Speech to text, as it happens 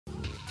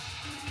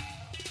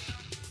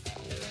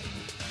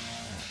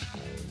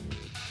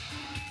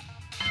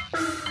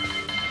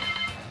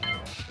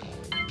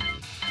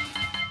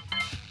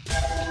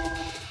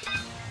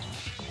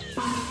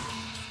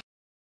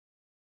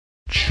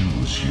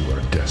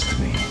Trust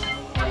me,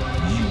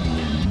 you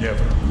will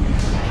never win.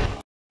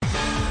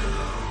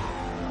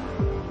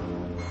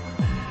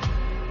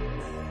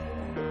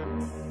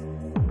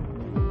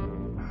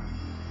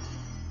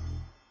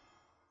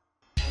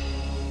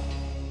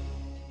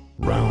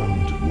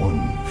 Round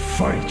one,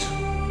 fight!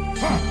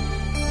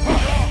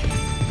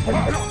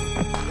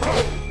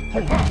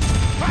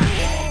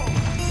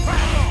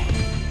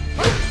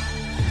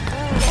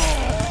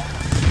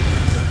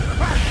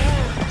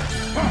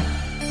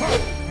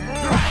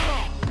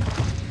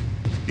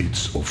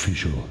 It's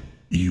official.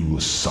 You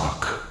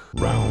suck.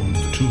 Round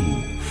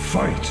two,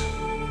 fight!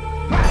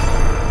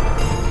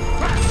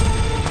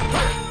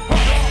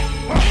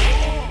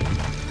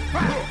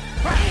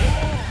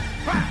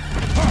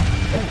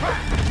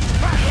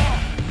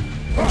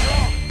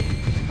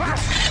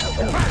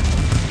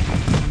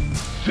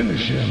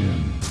 Finish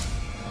him.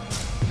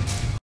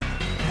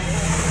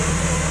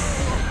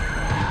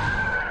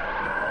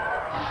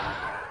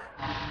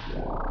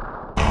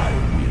 I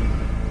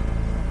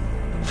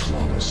win.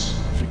 Flawless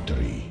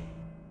victory.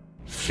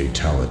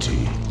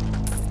 Fatality.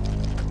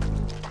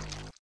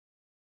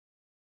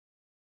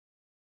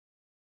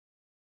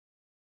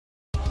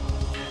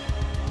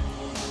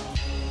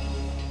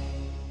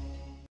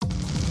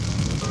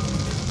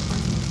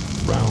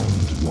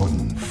 Round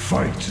one,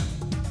 fight!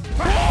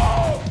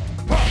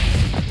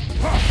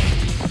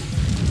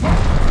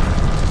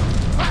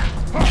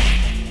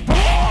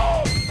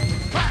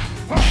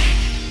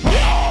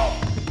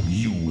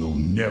 You will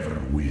never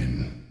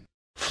win.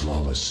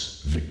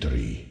 Flawless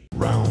victory.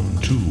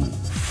 Round two,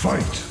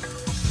 fight!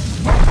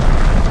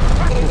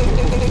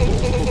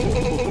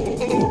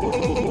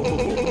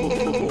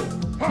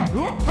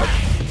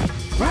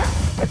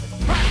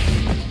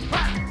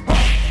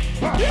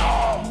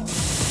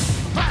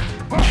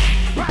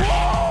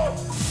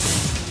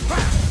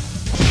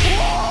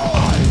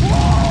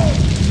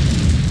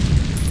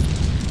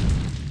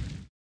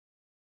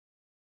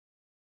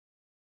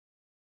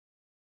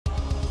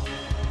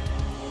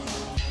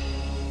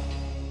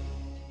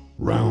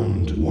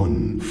 Round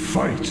one,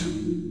 fight!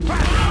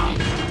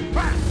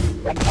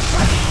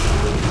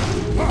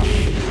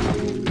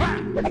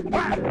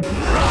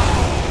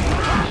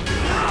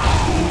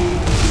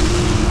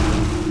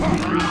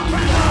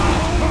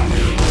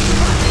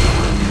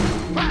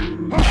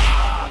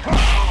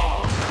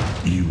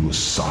 You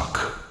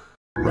suck.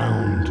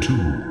 Round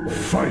two,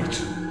 fight!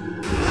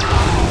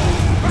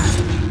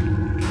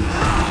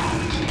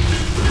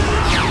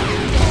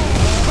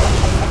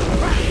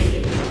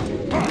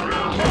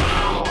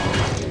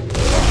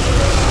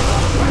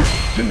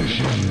 Finish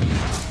him.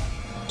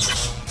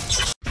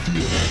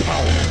 Feel the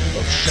power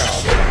of Shao.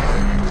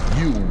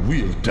 You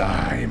will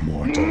die,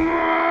 mortal.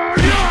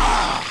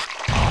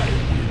 I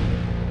win.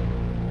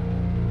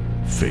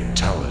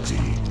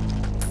 Fatality.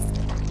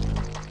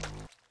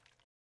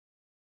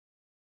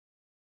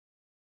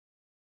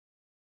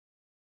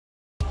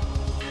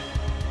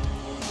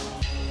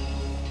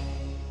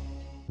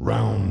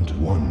 Round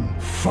one,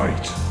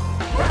 fight!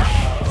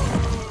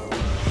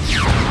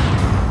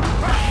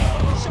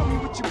 Show me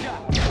what you got.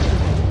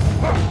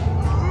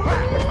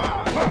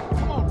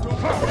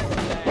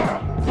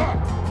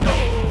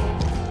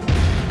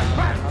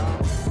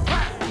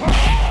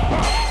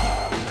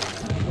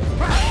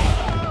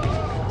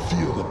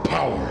 Feel the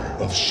power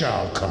of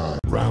Shao Kahn.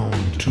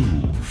 Round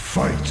two,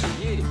 fight!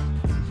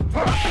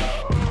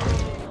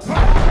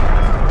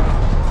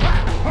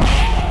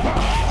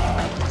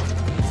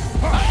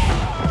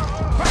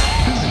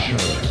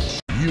 Finisher,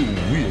 you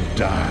will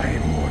die,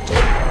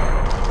 mortal.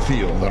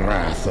 Feel the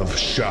wrath of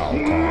Shao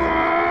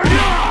Kahn.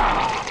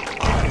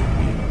 I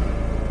win.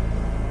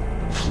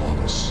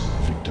 Flawless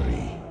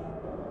victory.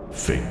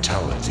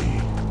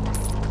 Fatality.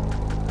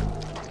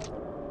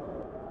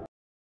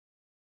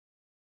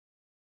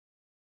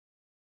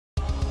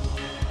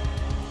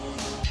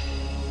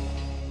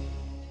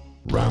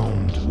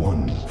 Round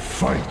one,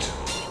 fight!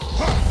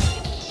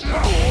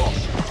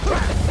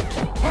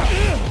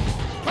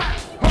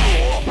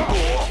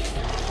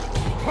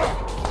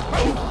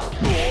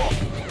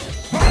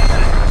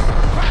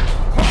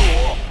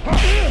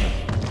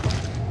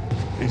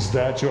 Is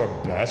that your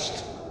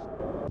best?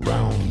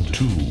 Round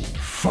two,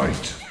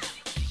 fight!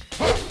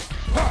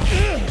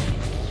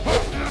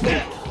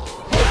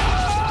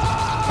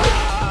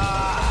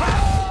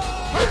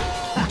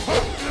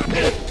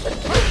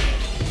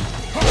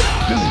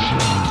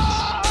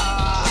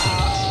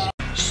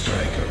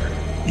 Striker,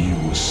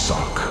 you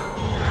suck.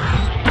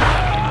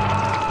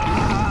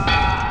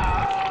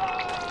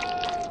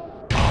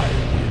 I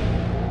win.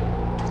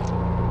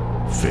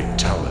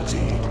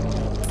 Fatality.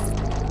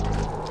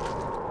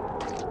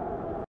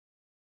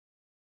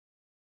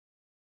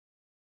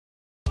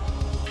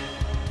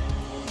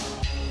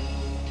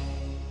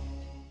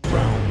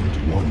 Round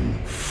one,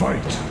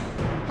 fight!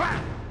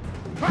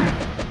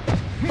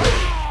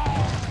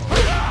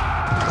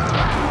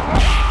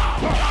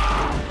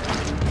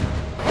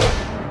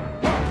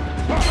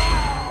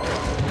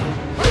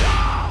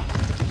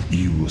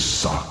 You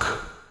suck.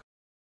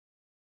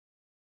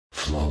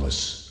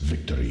 Flawless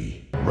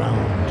victory.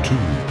 Round two,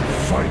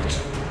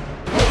 fight!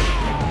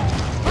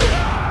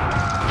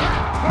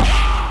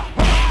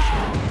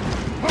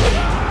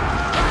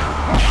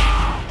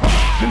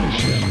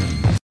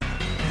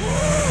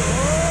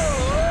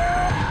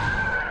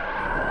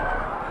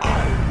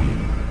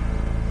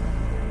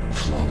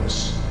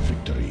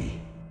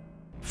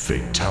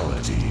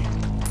 Fatality.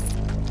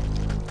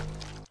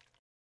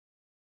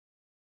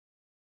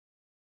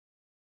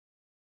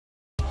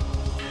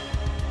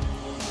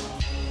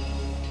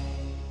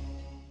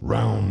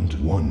 Round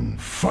 1,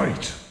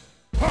 fight!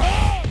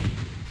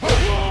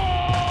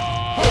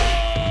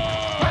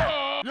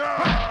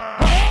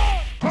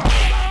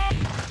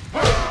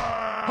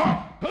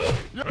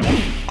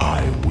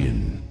 I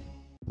win.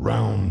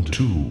 Round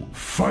 2,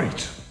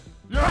 fight!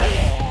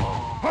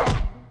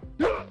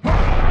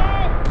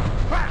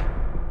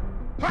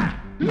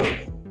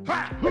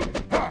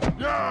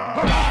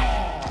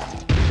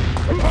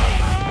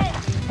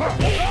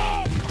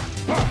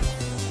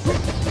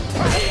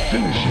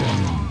 Finish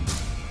him.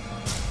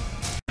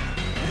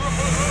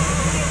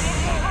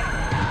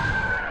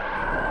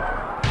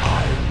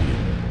 I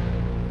win.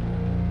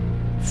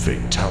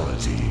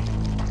 Fatality.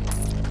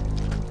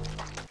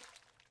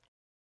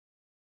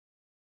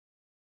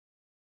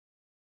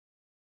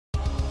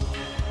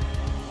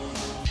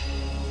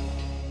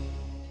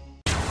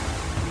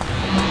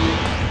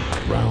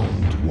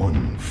 Round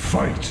 1,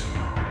 fight!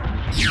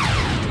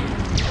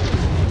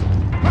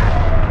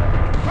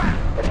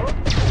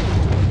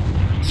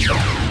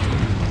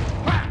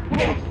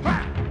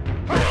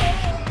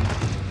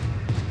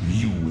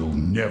 You will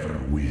never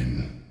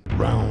win.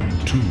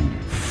 Round 2,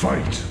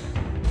 fight!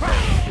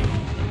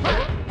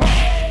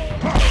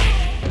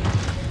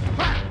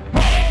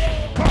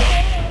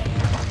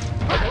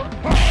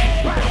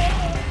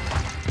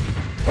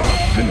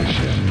 Finish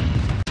him.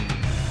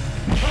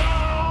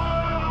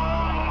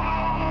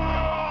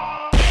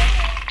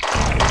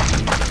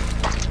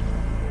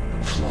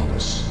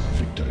 Flawless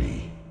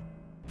victory.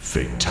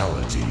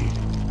 Fatality.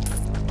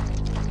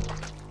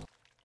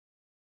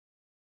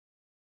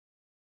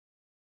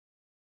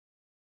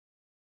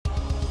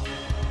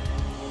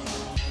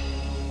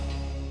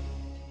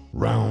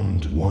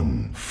 Round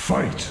 1,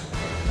 fight!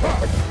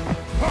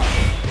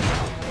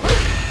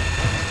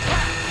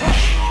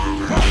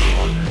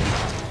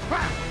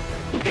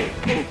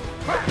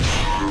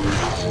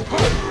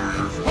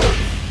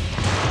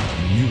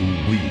 You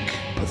weak,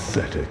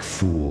 pathetic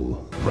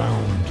fool.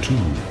 Round 2,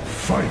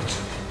 fight!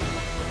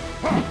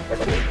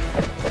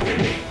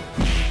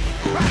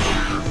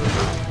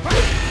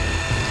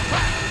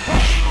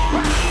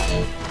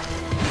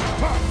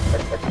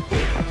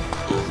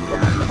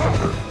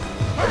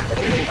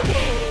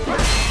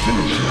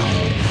 Finish him.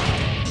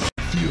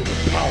 Feel the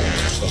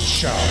powers of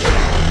Shao.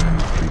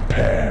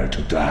 Prepare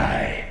to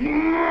die.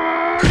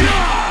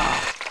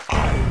 I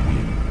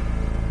win.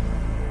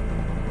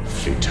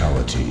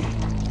 Fatality.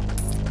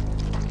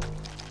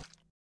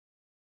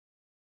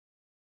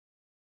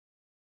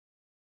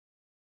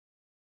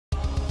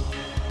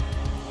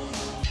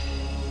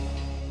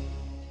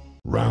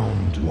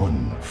 Round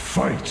 1,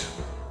 fight!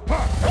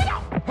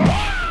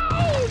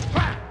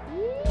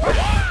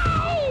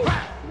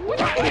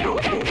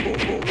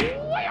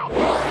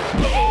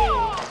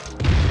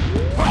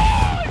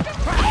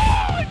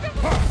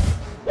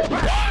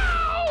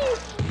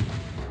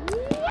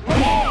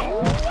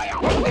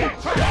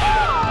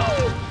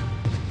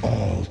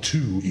 All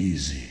too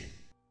easy.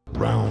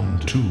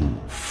 Round 2,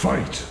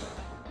 fight!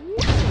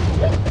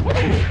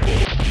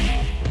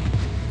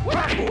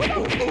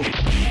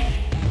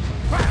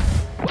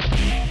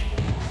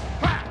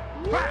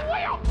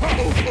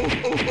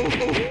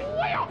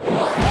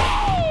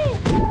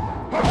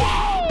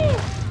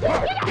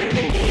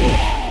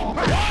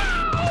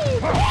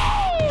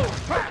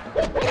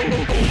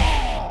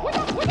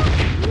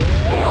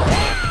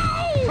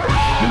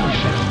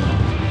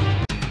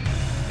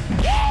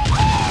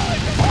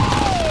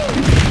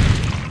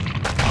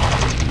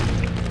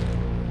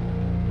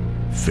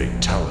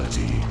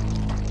 Fatality.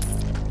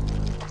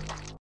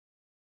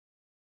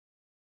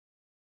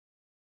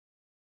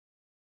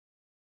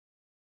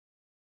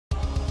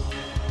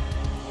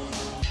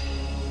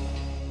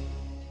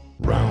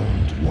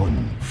 Round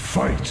 1,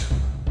 fight!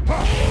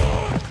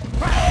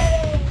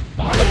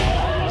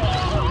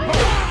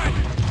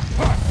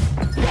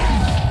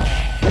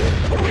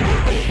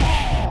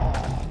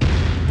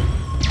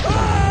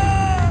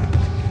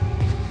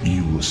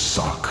 You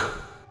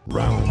suck.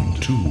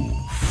 Round 2,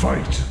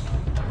 fight!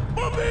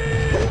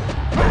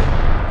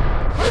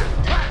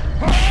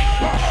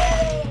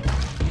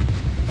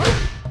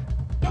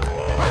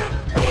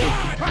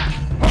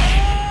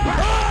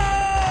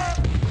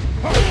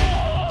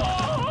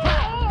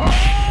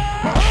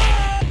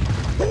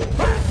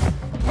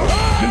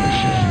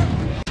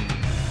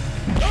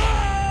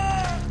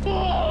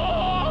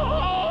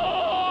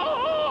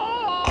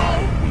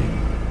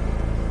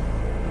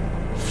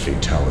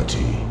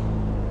 Fatality.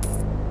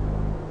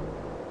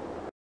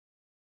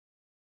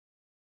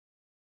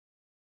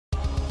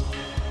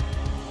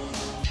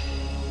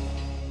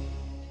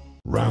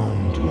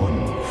 Round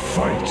 1,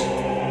 fight!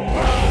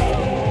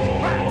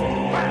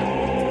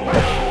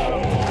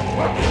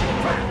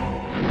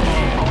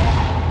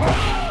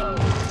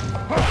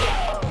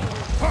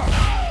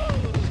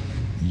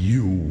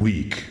 You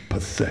weak,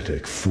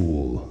 pathetic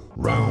fool.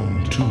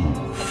 Round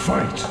 2,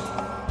 fight!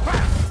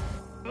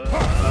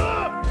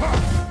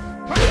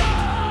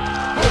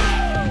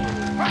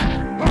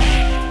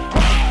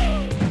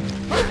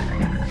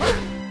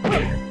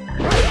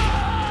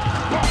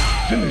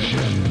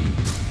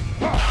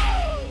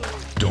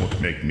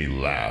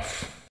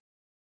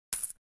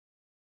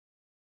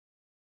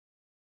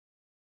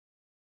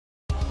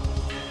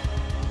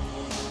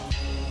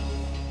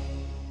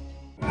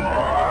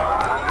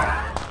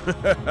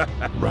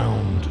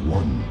 Round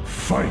one,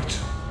 fight!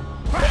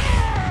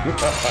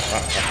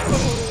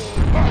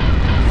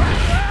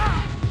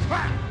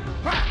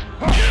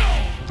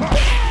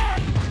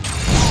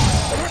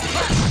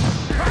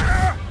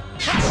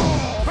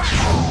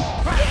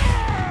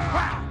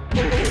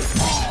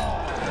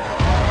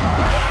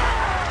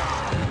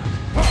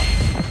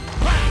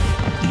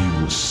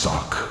 You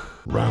suck.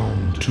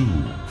 Round two,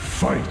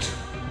 fight!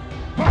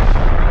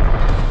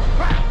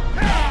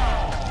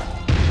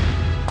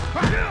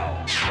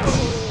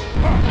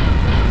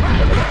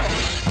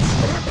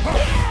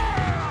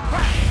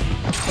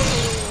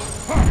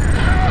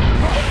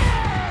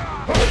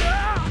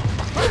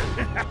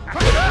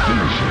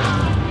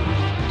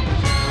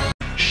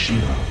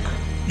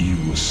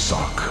 You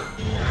suck.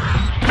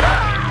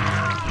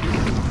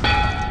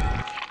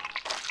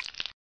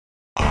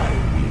 I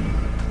win.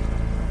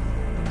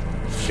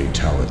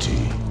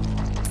 Fatality.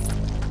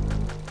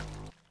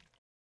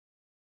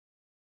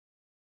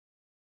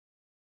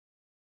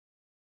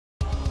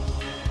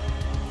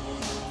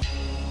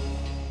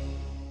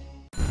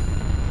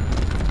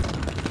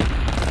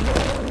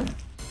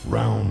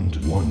 Round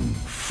one,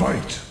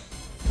 fight!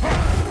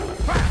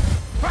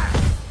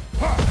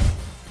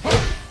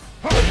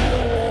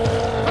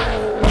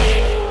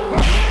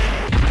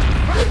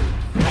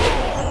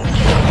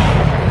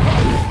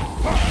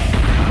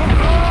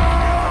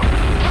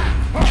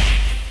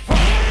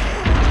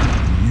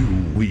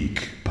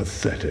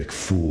 Pathetic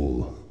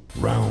fool.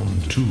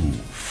 Round two,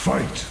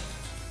 fight!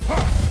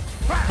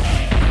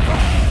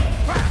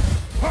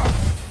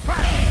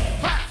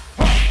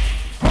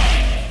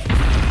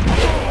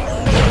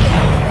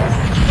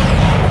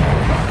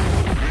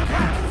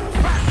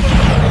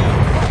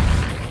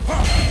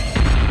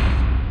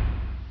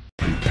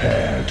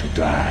 Prepare to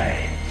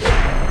die.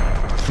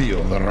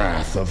 Feel the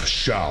wrath of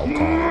Shao Kahn.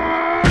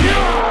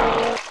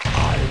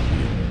 I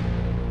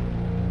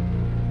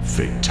win.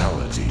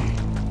 Fatality.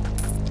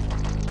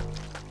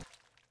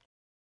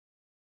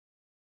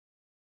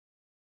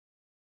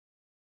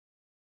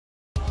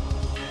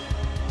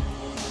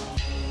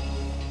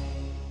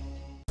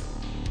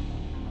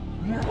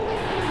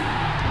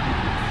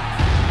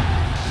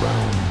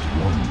 Round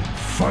one,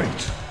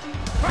 fight!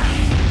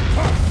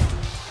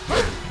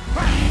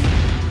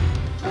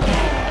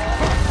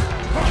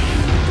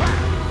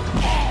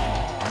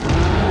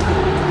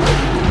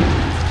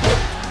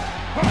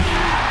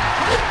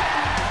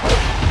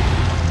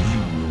 You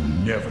will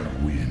never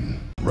win.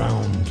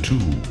 Round two,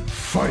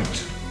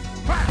 fight!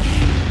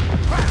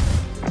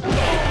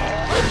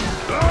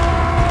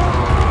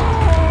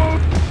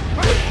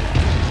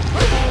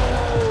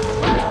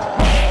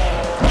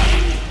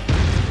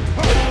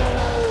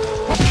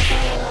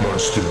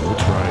 Still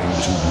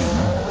trying to win.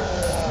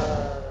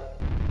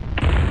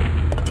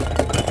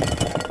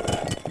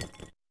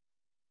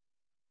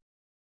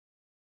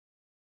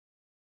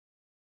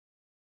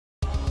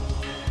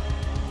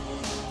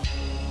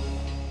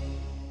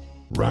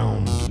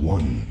 Round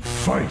one,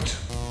 fight!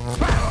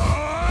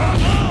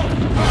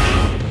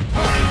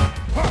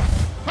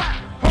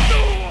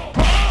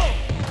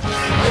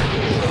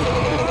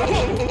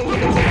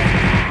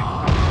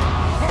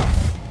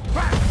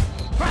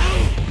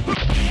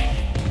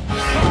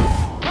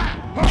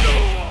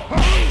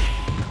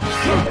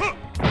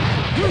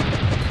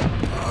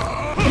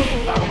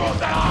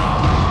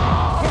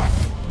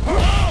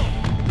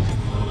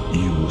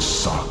 You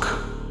suck.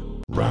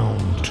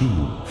 Round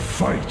two,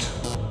 fight!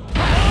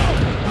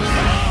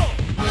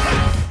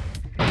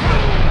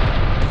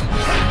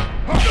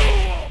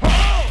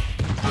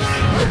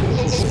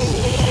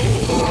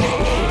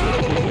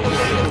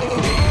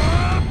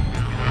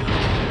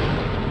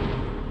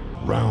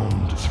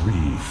 Round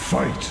three,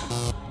 fight!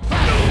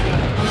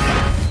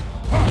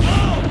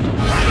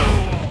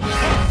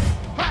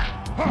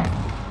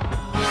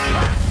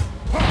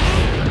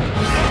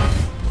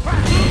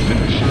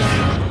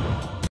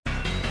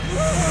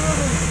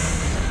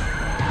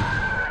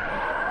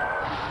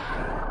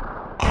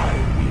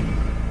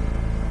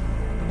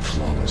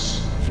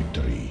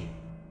 Victory.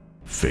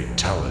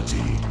 Fatality.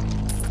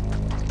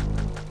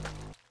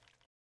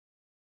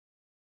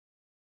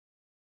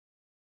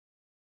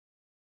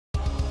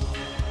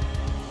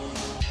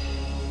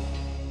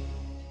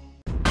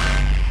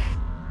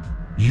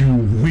 You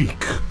weak,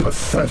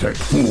 pathetic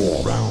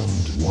fool.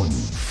 Round one,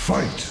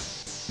 fight.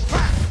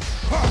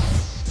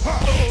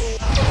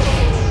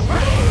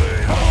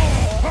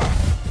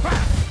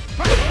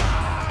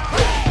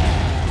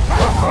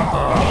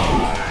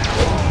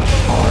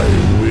 I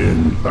win.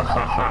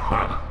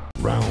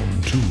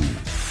 Round two,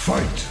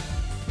 fight.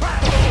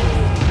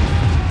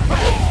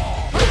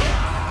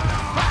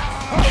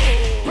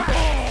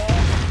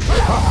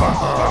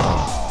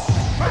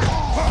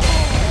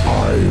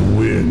 I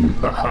win.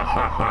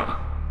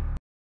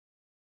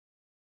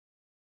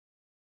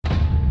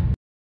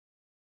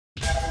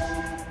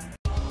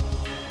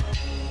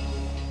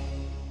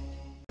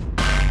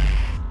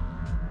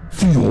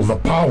 Feel the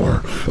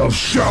power of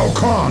Shao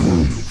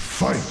Kahn.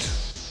 Fight.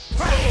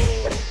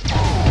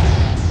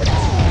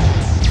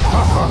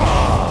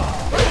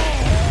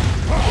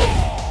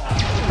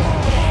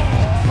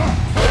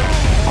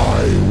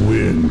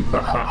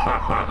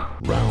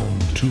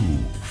 Round 2,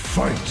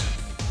 fight!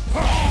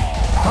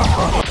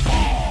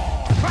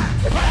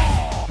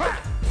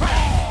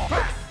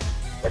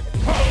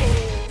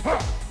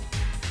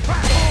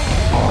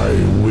 I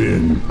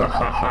win!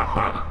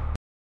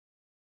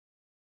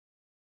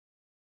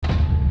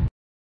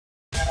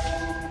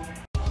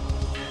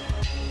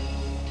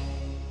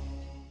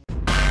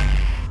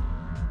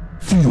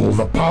 Feel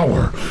the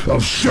power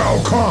of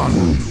Shao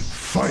Kahn!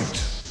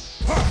 Fight!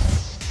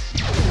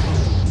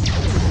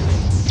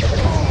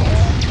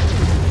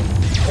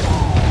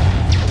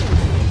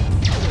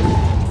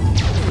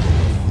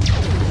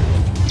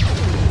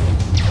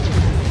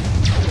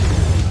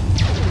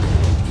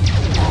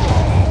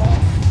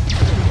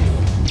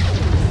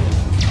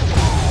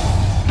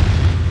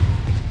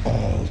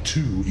 All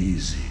too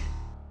easy.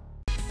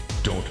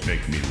 Don't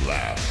make me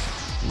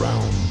laugh.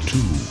 Round 2,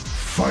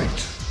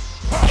 fight!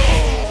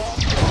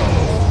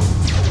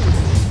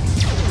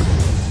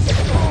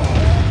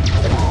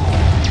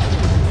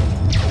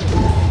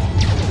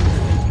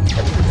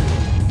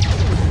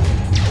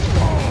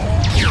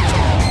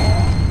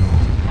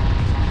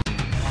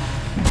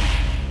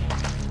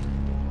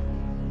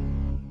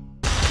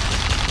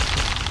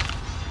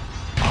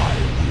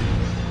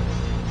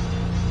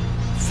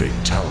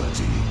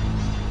 Fatality.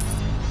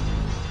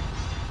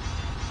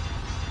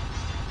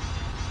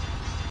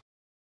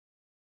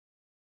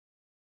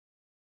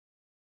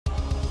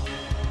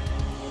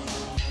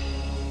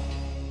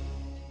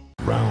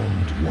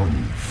 Round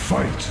 1,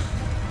 fight!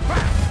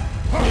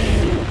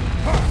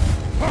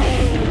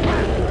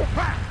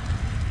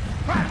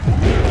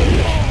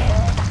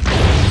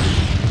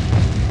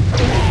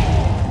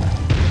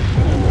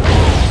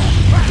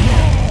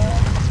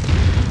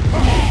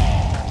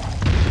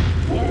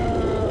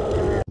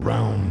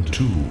 Round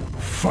 2,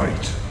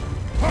 fight!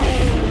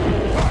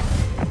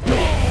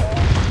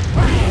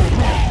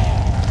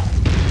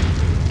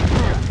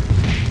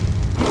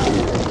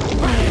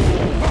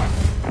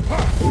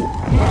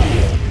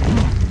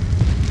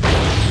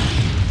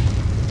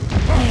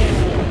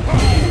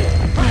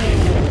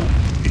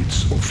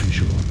 It's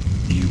official.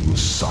 You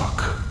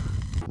suck.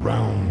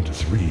 Round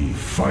 3,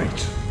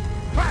 fight!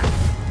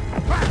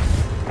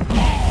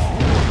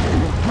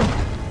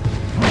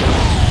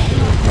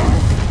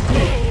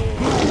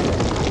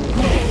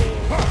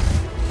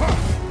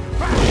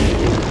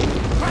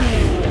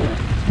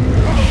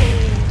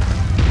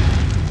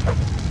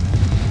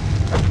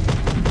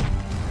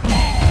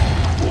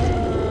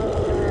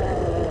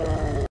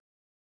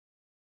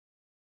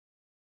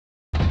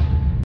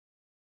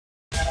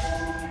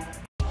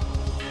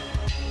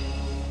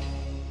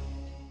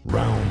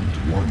 Round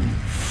 1,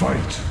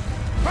 fight!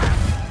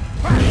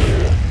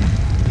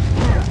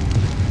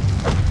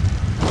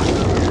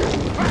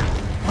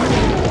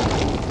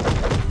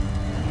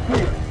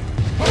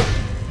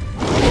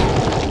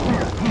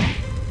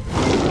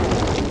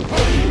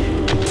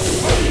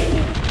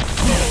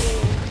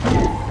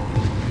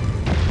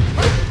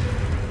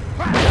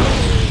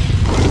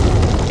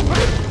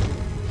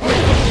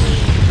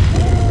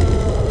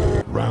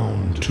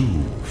 Round 2,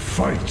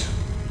 fight!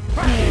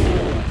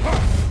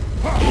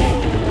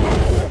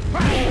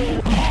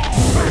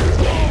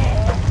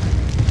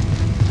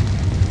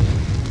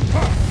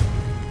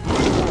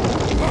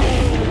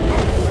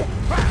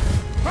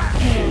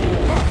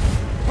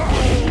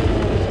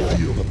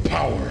 Feel the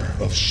power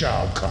of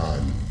Shao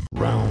Kahn.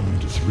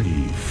 Round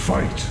 3,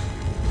 fight!